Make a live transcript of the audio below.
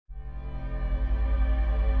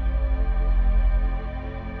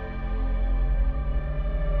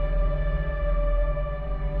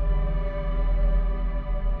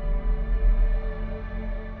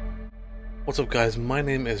What's up guys, my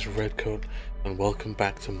name is Redcoat and welcome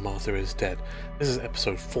back to Martha is Dead. This is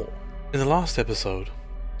episode 4. In the last episode,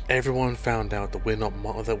 everyone found out that we're not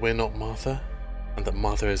Martha and that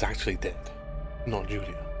Martha is actually dead, not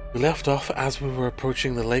Julia. We left off as we were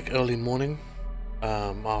approaching the lake early morning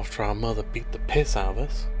after our mother beat the piss out of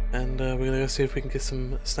us, and we're gonna go see if we can get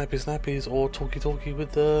some snappies or talkie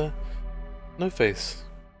with No Face.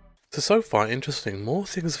 So far, interesting. More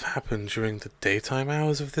things have happened during the daytime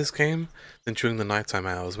hours of this game than during the nighttime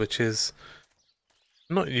hours, which is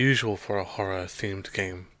not usual for a horror-themed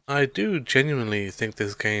game. I do genuinely think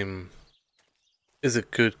this game is a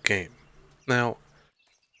good game. Now,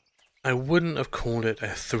 I wouldn't have called it a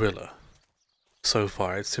thriller so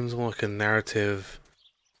far. It seems more like a narrative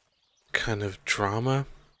kind of drama.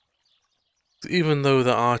 Even though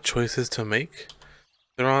there are choices to make,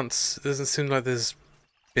 it doesn't seem like there's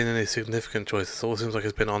been any significant choices. It all seems like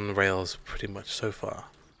it's been on the rails pretty much so far.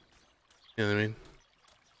 You know what I mean?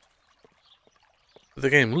 But the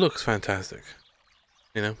game looks fantastic,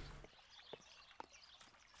 you know?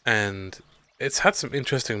 And it's had some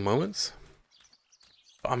interesting moments,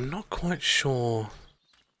 but I'm not quite sure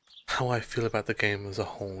how I feel about the game as a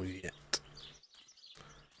whole yet.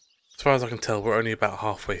 As far as I can tell, we're only about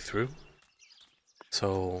halfway through.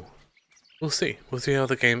 So, we'll see. We'll see how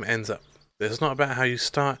the game ends up. It's not about how you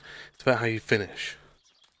start, it's about how you finish.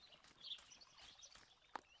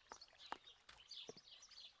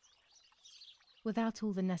 Without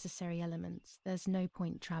all the necessary elements, there's no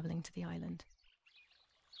point travelling to the island.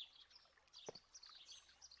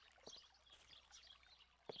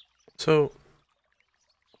 So,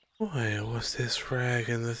 why was this rag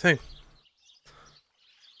in the thing?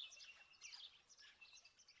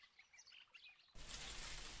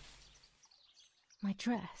 My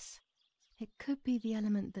dress. It could be the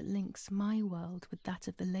element that links my world with that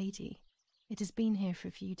of the lady. It has been here for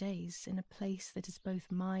a few days, in a place that is both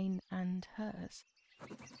mine and hers.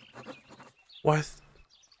 Why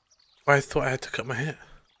I thought I had to cut my hair.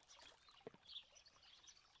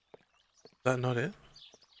 Is that not it?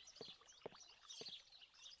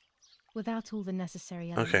 Without all the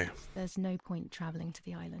necessary elements, there's no point travelling to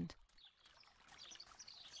the island.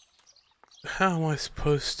 How am I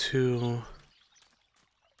supposed to...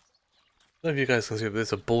 I don't know if you guys can see, but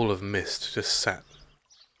there's a ball of mist just sat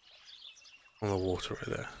on the water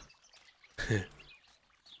right there.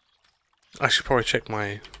 I should probably check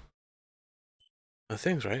my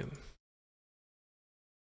things, right?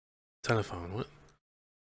 Telephone, what?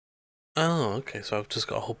 Oh, okay, so I've just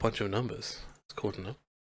got a whole bunch of numbers. It's cool to know.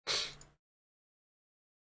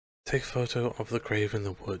 Take photo of the grave in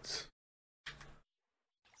the woods.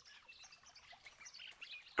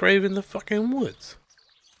 Grave in the fucking woods?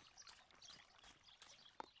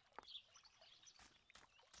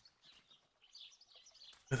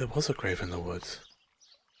 There was a grave in the woods.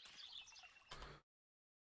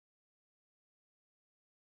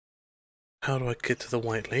 How do I get to the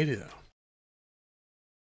White Lady, though?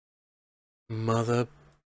 Mother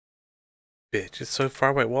bitch, it's so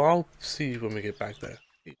far away. Well, I'll see you when we get back there.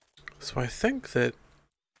 So I think that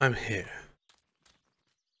I'm here.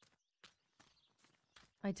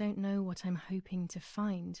 I don't know what I'm hoping to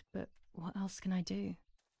find, but what else can I do?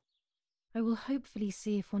 I will hopefully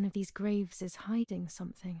see if one of these graves is hiding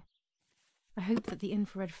something. I hope that the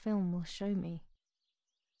infrared film will show me.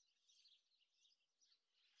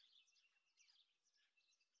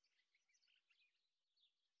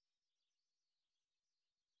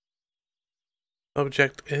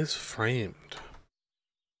 Object is framed.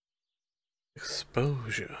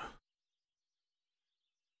 Exposure.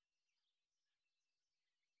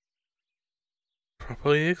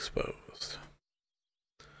 Properly exposed.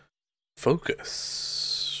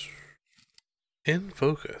 Focus. In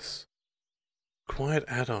focus. Quiet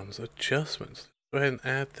add-ons, adjustments. Go ahead and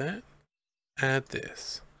add that. Add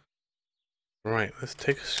this. Right, let's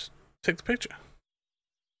take the picture.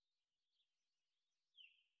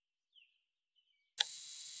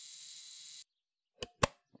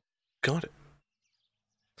 Got it.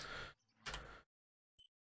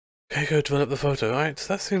 Okay, go develop the photo. Alright,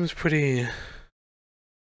 so that seems pretty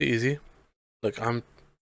easy. Look,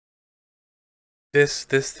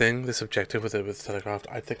 this objective with Telegraphed,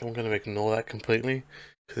 I think I'm gonna ignore that completely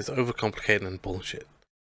because it's overcomplicated and bullshit.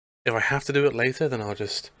 If I have to do it later, then I'll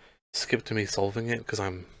just skip to me solving it because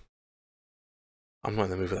I'm not in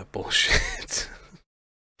the mood for that bullshit.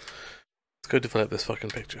 Let's go develop this fucking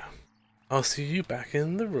picture. I'll see you back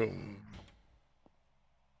in the room.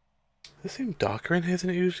 Does it seem darker in here than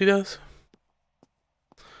it usually does?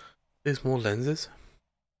 There's more lenses.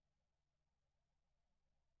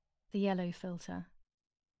 The yellow filter.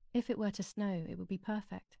 If it were to snow, it would be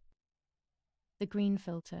perfect. The green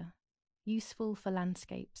filter. Useful for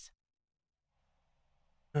landscapes.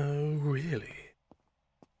 Oh, really?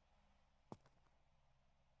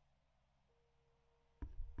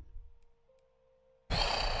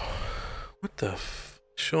 What the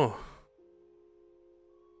Sure.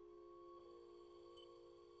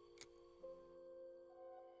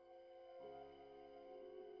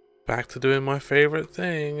 Back to doing my favorite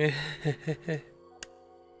thing.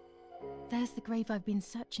 There's the grave I've been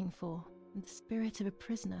searching for. The spirit of a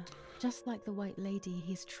prisoner. Just like the White Lady,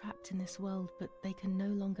 he's trapped in this world, but they can no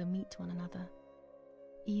longer meet one another.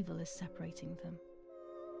 Evil is separating them.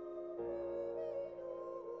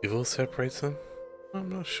 Evil separates them? I'm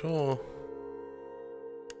not sure.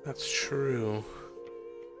 That's true.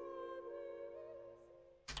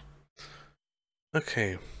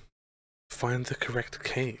 Okay. Find the correct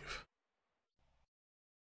cave.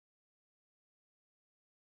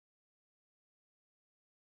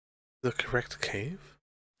 The correct cave?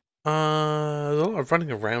 There's a lot of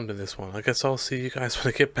running around in this one. I guess I'll see you guys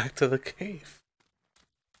when I get back to the cave.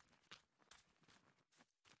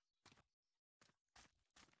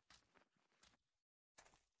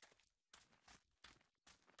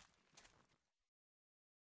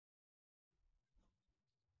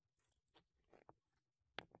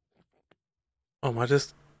 Oh, am I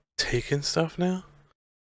just taking stuff now?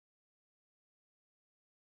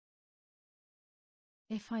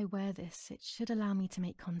 If I wear this, it should allow me to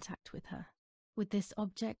make contact with her. With this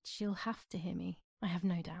object, she'll have to hear me, I have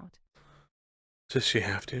no doubt. Does she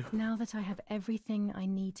have to? Now that I have everything I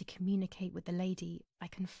need to communicate with the lady, I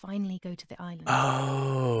can finally go to the island.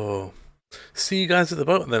 Oh. See you guys at the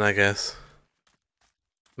boat then, I guess.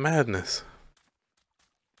 Madness.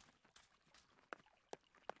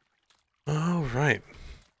 Alright.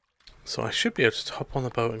 So I should be able to hop on the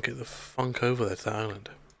boat and get the funk over there to the island.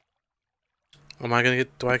 Am I gonna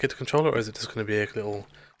get, do I get to control it, or is it just gonna be a little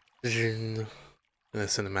in a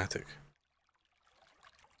cinematic?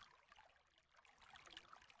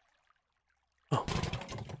 Oh.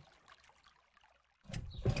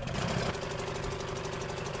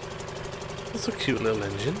 That's a cute little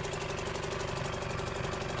engine.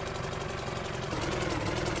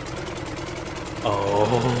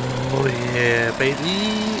 Oh yeah,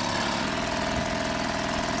 baby!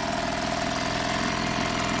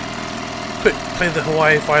 Quick, play the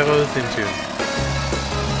Hawaii 5-0 theme tune.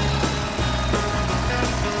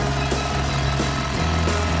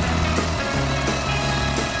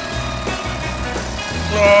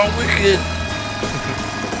 Oh, wicked!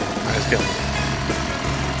 Alright, let's go.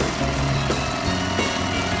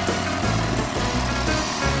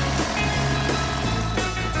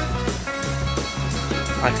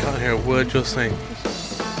 I can't hear a word you're saying.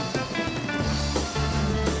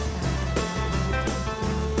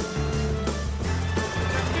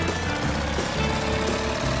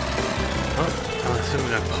 Oh, I'm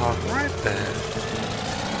assuming I park right there.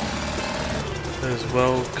 Those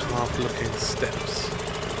well-carved looking steps.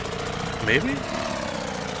 Maybe?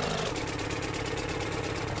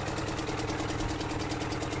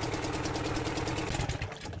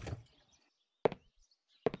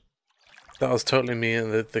 That was totally me,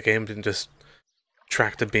 and the game didn't just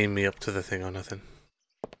tractor beam me up to the thing or nothing.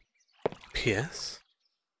 P.S.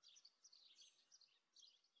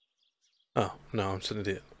 Oh, no, I'm just an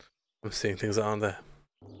idiot. I'm seeing things that aren't there.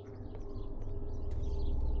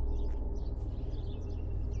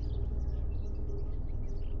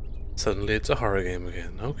 Suddenly it's a horror game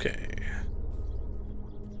again. Okay.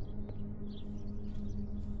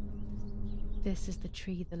 This is the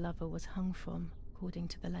tree the lover was hung from, according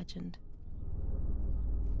to the legend.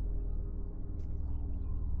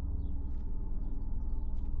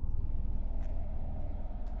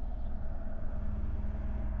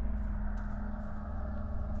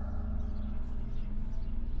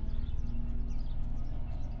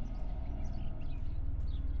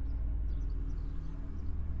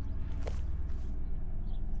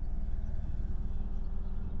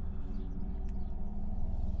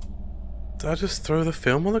 Did I just throw the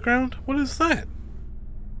film on the ground? What is that?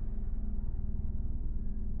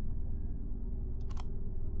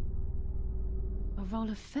 A roll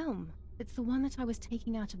of film. It's the one that I was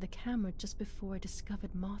taking out of the camera just before I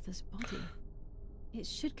discovered Martha's body. It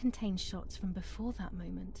should contain shots from before that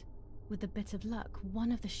moment. With a bit of luck,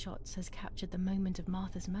 one of the shots has captured the moment of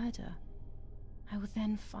Martha's murder. I will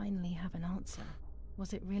then finally have an answer.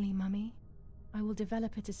 Was it really Mummy? I will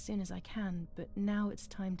develop it as soon as I can, but now it's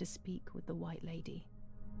time to speak with the White Lady.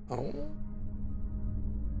 Oh.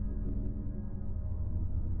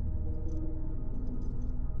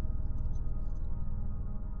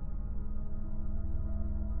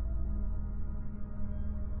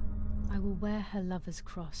 I will wear her lover's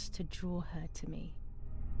cross to draw her to me.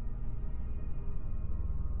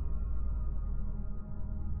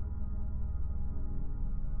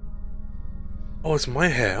 Oh, it's my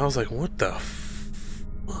hair. I was like, what the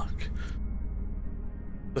fuck?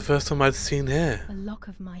 The first time I'd seen hair. A lock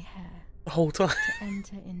of my hair. The whole time. To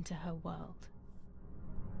enter into her world.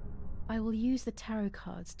 I will use the tarot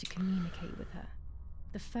cards to communicate with her.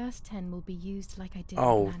 The first 10 will be used like I did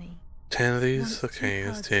with Nanny. 10 of these? Once okay,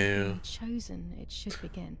 that's 2. have been chosen, it should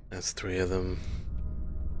begin. That's 3 of them.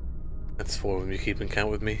 That's 4 of them. You keeping count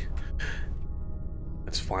with me?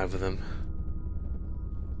 That's 5 of them.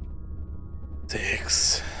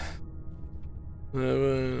 6.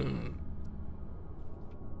 7.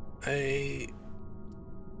 8.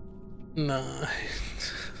 9.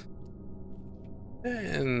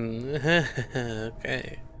 10.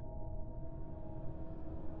 Okay.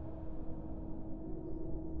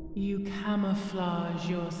 You camouflage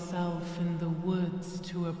yourself in the woods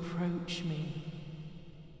to approach me.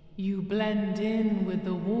 You blend in with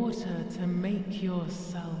the water to make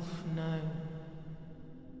yourself known.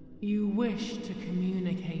 You wish to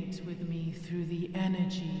communicate with me through the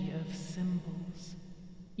energy of symbols.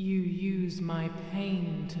 You use my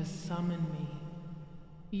pain to summon me.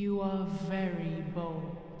 You are very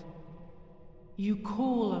bold. You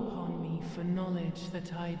call upon me for knowledge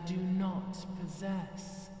that I do not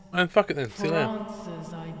possess. And fuck it then, see For you later.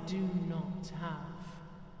 answers I do not have.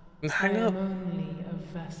 And hang I up. am only a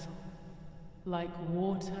vessel, like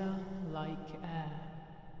water, like air.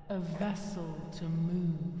 A vessel to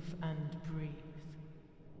move and breathe.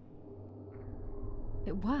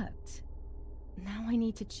 It worked. Now I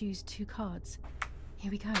need to choose 2 cards.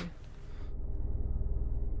 Here we go.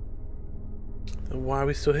 Then why are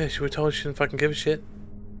we still here? She was told she didn't fucking give a shit.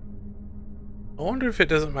 I wonder if it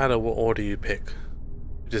doesn't matter what order you pick.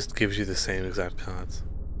 It just gives you the same exact cards.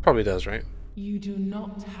 Probably does, right? You do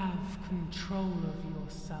not have control of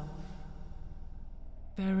yourself.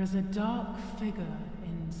 There is a dark figure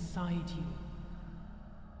inside you.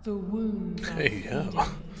 The wounds are There you go. feeding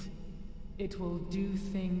it. It will do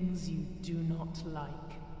things you do not like.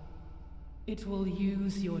 It will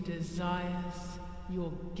use your desires,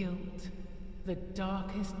 your guilt, the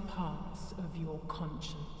darkest parts of your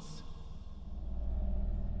conscience.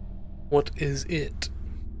 What is it?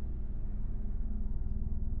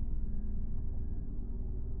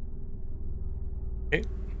 Okay.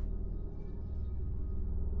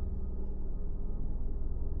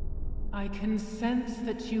 I can sense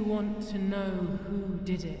that you want to know who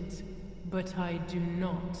did it, but I do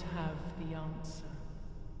not have the answer.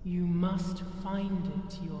 You must find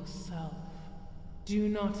it yourself. Do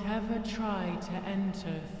not ever try to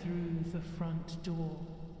enter through the front door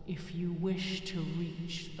if you wish to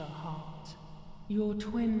reach the heart. Your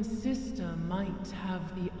twin sister might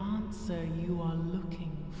have the answer you are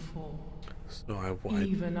looking for. So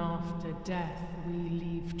Even after death, we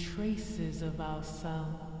leave traces of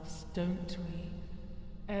ourselves, don't we?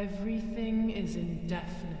 Everything is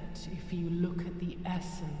indefinite if you look at the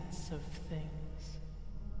essence of things.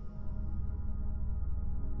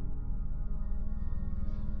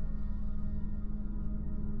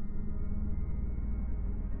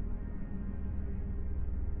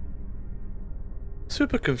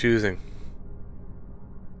 super confusing.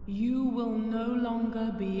 You will no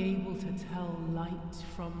longer be able to tell light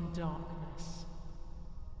from darkness.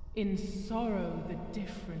 In sorrow, the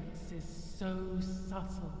difference is so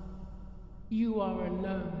subtle. You are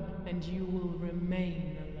alone, and you will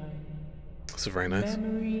remain alone. That's very nice.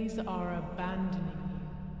 Memories are abandoning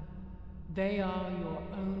you. They are your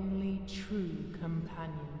only true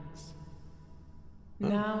companions.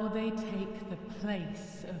 Now they take the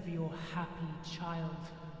place of your happy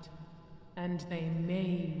childhood, and they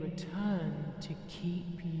may return to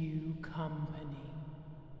keep you company.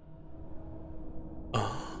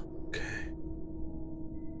 Oh, okay.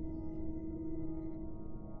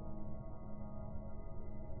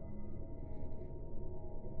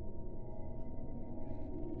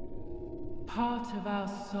 Part of our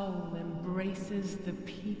soul embraces the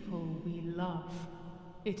people we love.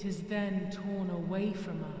 It is then torn away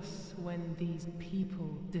from us when these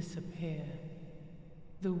people disappear.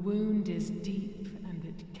 The wound is deep and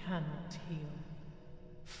it cannot heal.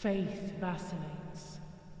 Faith vacillates.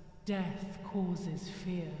 Death causes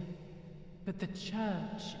fear. But the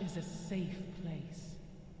church is a safe place.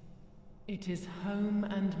 It is home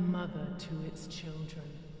and mother to its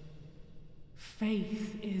children.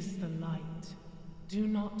 Faith is the light. Do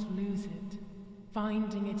not lose it.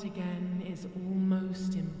 Finding it again is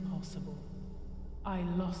almost impossible. I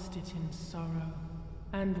lost it in sorrow,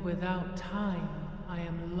 and without time, I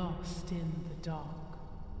am lost in the dark.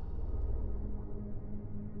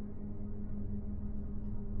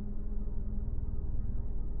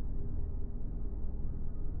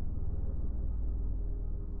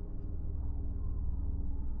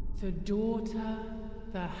 The daughter,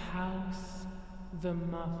 the house, the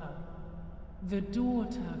mother. The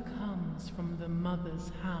daughter comes from the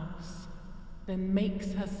mother's house, then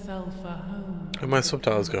makes herself a home. Where'd my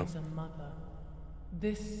subtitles go? As a mother.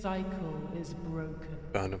 This cycle is broken.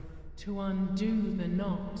 Found him. To undo the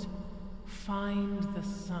knot, find the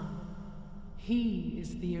sun. He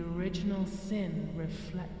is the original sin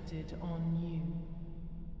reflected on you.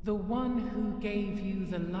 The one who gave you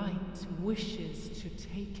the light wishes to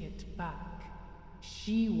take it back.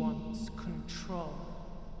 She wants control.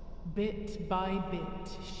 Bit by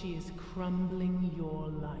bit, she is crumbling your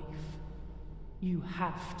life. You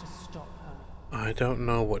have to stop her. I don't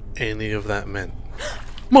know what any of that meant.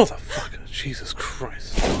 Motherfucker, Jesus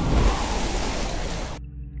Christ.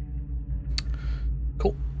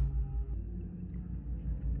 Cool.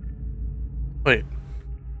 Wait.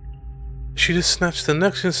 She just snatched the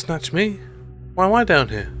next and snatched me? Why am I down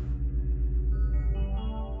here?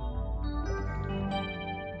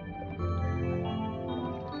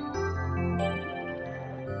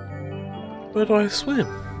 Where do I swim?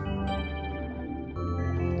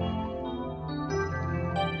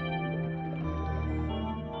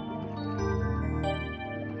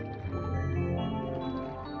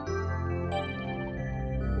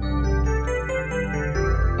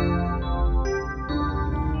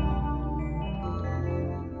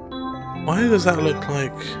 Why does that look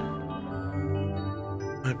like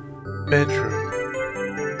my bedroom?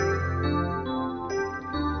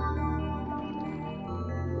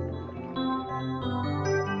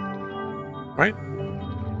 Right?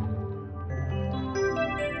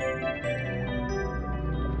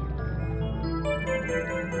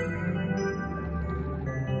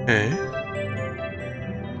 Okay.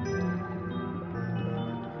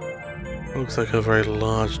 Looks like a very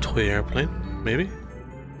large toy airplane, maybe?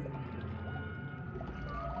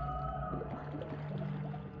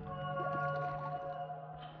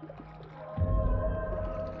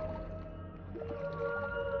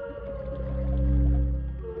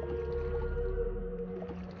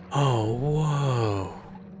 Oh, whoa.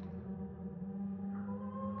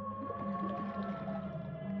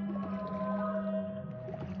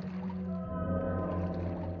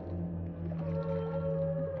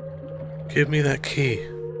 Give me that key.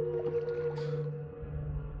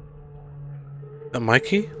 That my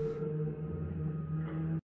key?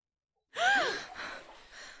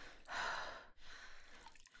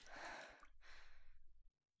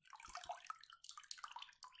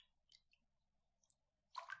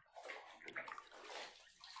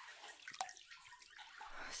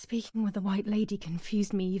 Speaking with the White Lady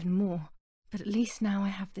confused me even more, but at least now I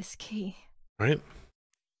have this key. Right?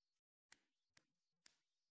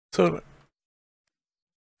 So...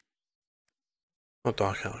 Oh,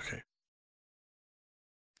 dark out, okay.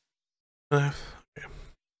 Okay.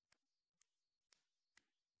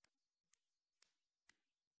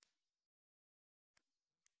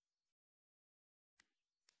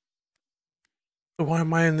 So why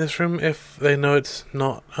am I in this room if they know it's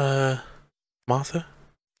not, Martha?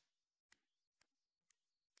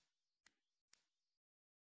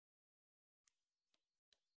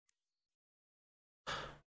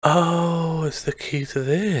 Oh, it's the key to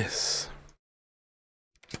this.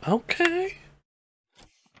 Okay.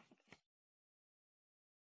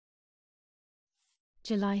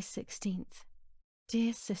 July 16th.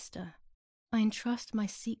 Dear sister, I entrust my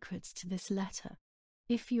secrets to this letter.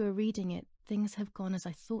 If you are reading it, things have gone as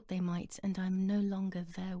I thought they might, and I am no longer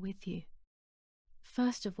there with you.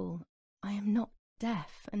 First of all, I am not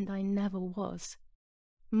deaf, and I never was.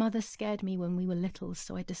 Mother scared me when we were little,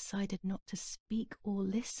 so I decided not to speak or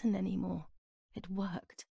listen anymore. It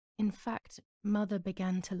worked. In fact, Mother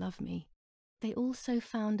began to love me. They also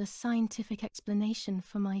found a scientific explanation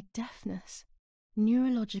for my deafness.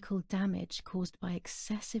 Neurological damage caused by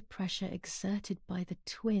excessive pressure exerted by the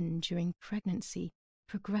twin during pregnancy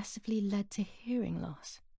progressively led to hearing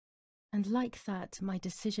loss. And like that, my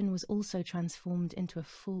decision was also transformed into a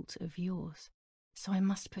fault of yours. So I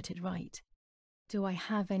must put it right. Do I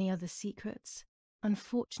have any other secrets?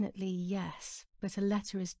 Unfortunately, yes, but a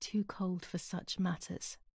letter is too cold for such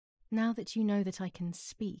matters. Now that you know that I can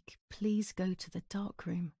speak, please go to the dark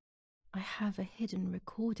room. I have a hidden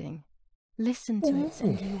recording. Listen to it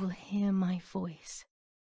and you will hear my voice.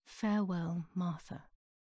 Farewell, Martha.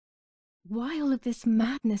 Why all of this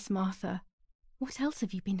madness, Martha? What else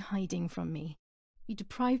have you been hiding from me? You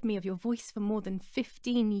deprived me of your voice for more than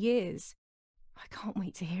 15 years. I can't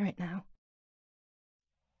wait to hear it now.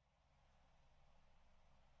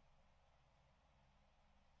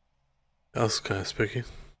 That was kind of spooky.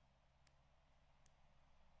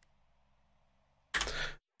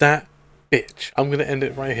 That bitch. I'm gonna end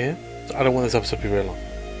it right here. So I don't want this episode to be very long,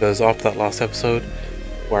 because after that last episode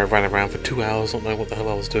where I ran around for 2 hours not knowing what the hell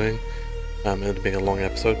I was doing, it ended up being a long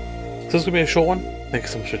episode. So this is gonna be a short one. Thank you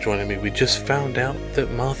so much for joining me. We just found out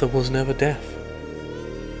that Martha was never deaf.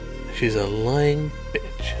 She's a lying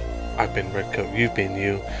bitch. I've been Redcoat, you've been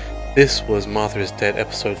you. This was Martha is Dead,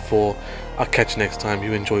 episode 4. I'll catch you next time.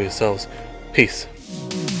 You enjoy yourselves. Peace.